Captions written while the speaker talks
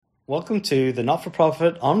Welcome to the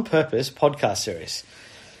Not-for-Profit on Purpose podcast series.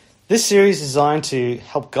 This series is designed to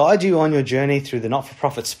help guide you on your journey through the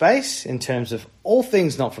not-for-profit space in terms of all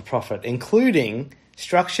things not-for-profit, including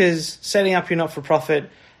structures, setting up your not-for-profit,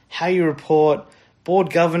 how you report, board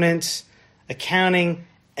governance, accounting,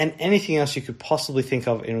 and anything else you could possibly think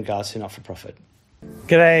of in regards to not-for-profit.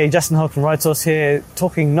 G'day, Justin Hogg from RoadSource here,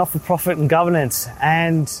 talking not-for-profit and governance.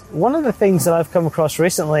 And one of the things that I've come across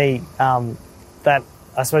recently that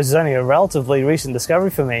I suppose is only a relatively recent discovery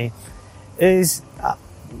for me is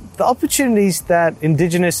the opportunities that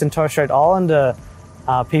Indigenous and Torres Strait Islander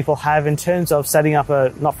people have in terms of setting up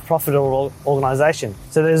a not-for-profit organisation.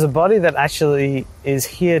 So there's a body that actually is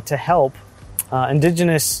here to help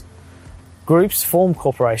Indigenous groups form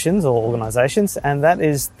corporations or organisations, and that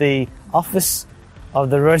is the Office of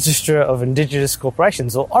the Registrar of Indigenous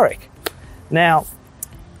Corporations, or ORIC. Now,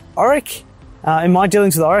 ORIC, in my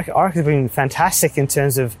dealings with ORIC has been fantastic in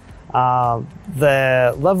terms of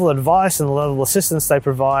the level of advice and the level of assistance they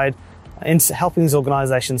provide in helping these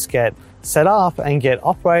organisations get set up and get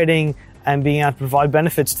operating and being able to provide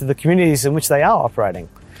benefits to the communities in which they are operating.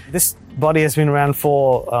 This body has been around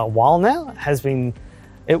for a while now.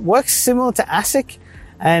 It works similar to ASIC,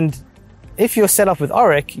 and if you're set up with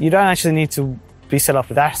ORIC, you don't actually need to be set up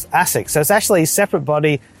with ASIC. So it's actually a separate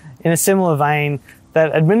body in a similar vein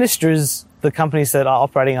that administers the companies that are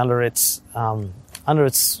operating under its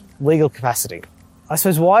legal capacity. I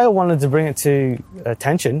suppose why I wanted to bring it to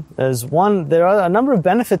attention is, one, there are a number of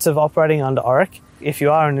benefits of operating under ORIC if you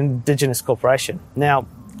are an Indigenous corporation. Now,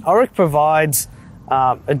 ORIC provides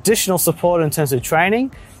additional support in terms of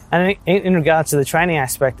training, and in regards to the training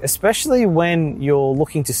aspect, especially when you're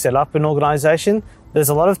looking to set up an organisation, there's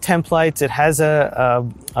a lot of templates. It has a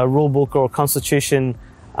rule book or a constitution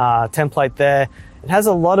template there. It has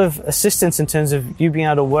a lot of assistance in terms of you being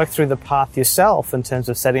able to work through the path yourself in terms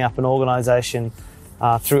of setting up an organisation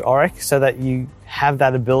through ORIC so that you have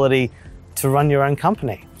that ability to run your own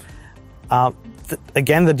company.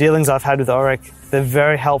 Again, the dealings I've had with ORIC, they're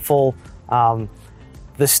very helpful.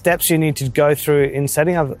 The steps you need to go through in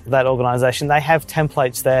setting up that organisation, they have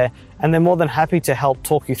templates there, and they're more than happy to help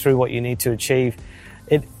talk you through what you need to achieve.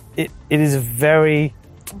 It is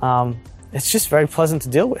it's just very pleasant to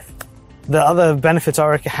deal with. The other benefits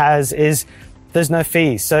ORIC has is there's no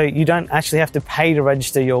fees, so you don't actually have to pay to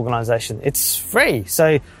register your organisation. It's free,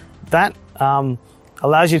 so that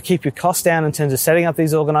allows you to keep your costs down in terms of setting up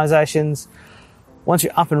these organisations. Once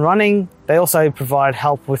you're up and running, they also provide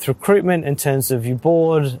help with recruitment in terms of your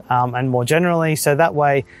board and more generally. So that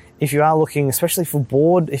way, if you are looking, especially for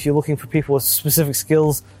board, if you're looking for people with specific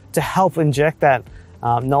skills to help inject that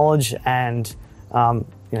knowledge and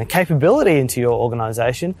capability into your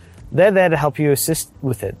organisation, they're there to help you assist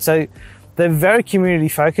with it. So they're very community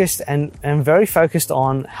focused and very focused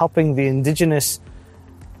on helping the Indigenous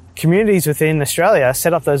communities within Australia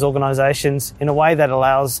set up those organisations in a way that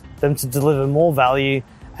allows them to deliver more value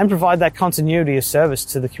and provide that continuity of service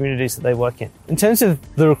to the communities that they work in. In terms of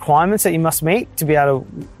the requirements that you must meet to be able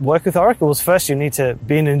to work with ORIC, well, first you need to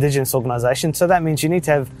be an Indigenous organisation. So that means you need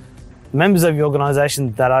to have members of your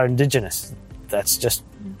organisation that are Indigenous. That's just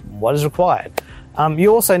what is required.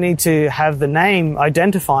 You also need to have the name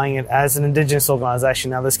identifying it as an Indigenous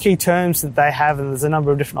organisation. Now, there's key terms that they have, and there's a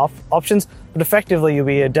number of different options, but effectively you'll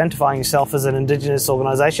be identifying yourself as an Indigenous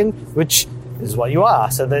organisation, which is what you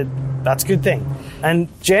are, so that's a good thing. And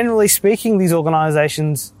generally speaking, these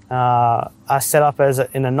organisations are set up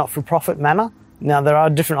in a not-for-profit manner. Now, there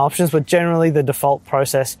are different options, but generally the default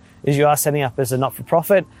process is you are setting up as a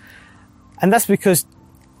not-for-profit, and that's because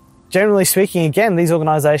generally speaking, again, these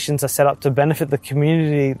organisations are set up to benefit the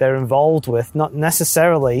community they're involved with, not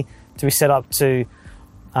necessarily to be set up to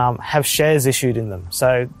have shares issued in them.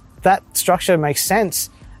 So that structure makes sense.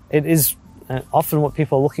 It is often what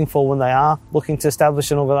people are looking for when they are looking to establish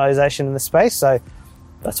an organisation in the space, so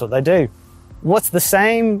that's what they do. What's the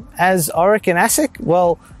same as ORIC and ASIC?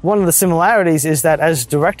 Well, one of the similarities is that as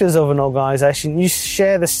directors of an organisation, you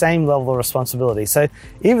share the same level of responsibility. So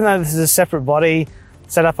even though this is a separate body,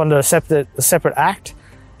 set up under a separate act,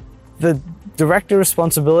 the director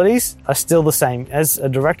responsibilities are still the same. As a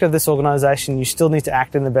director of this organisation, you still need to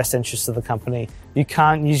act in the best interest of the company. You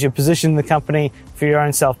can't use your position in the company for your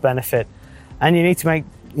own self-benefit, and you need to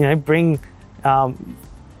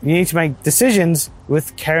make decisions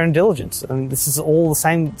with care and diligence. And this is all the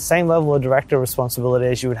same level of director responsibility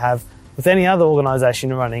as you would have with any other organisation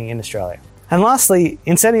you're running in Australia. And lastly,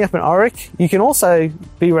 in setting up an ORIC, you can also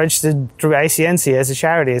be registered through ACNC as a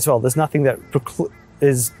charity as well. There's nothing that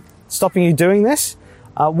is stopping you doing this.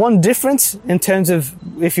 One difference in terms of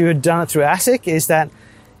if you had done it through ASIC is that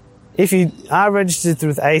If you are registered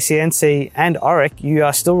with ACNC and ORIC, you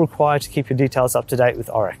are still required to keep your details up to date with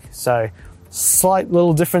ORIC. So slight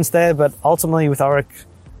little difference there, but ultimately with ORIC,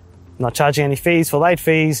 not charging any fees for late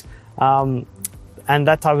fees, and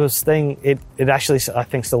that type of thing, it actually, I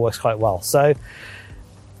think, still works quite well. So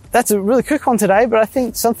that's a really quick one today, but I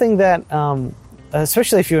think something that,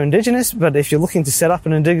 especially if you're Indigenous, but if you're looking to set up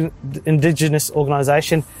an Indigenous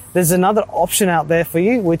organisation, there's another option out there for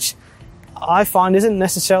you, which I find isn't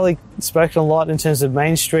necessarily spoken a lot in terms of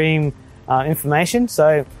mainstream information.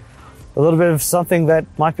 So a little bit of something that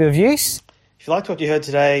might be of use. If you liked what you heard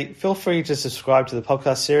today, feel free to subscribe to the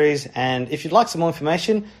podcast series. And if you'd like some more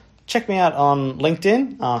information, check me out on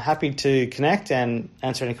LinkedIn. I'm happy to connect and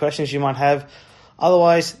answer any questions you might have.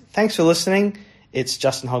 Otherwise, thanks for listening. It's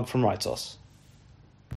Justin Hogg from RightSource.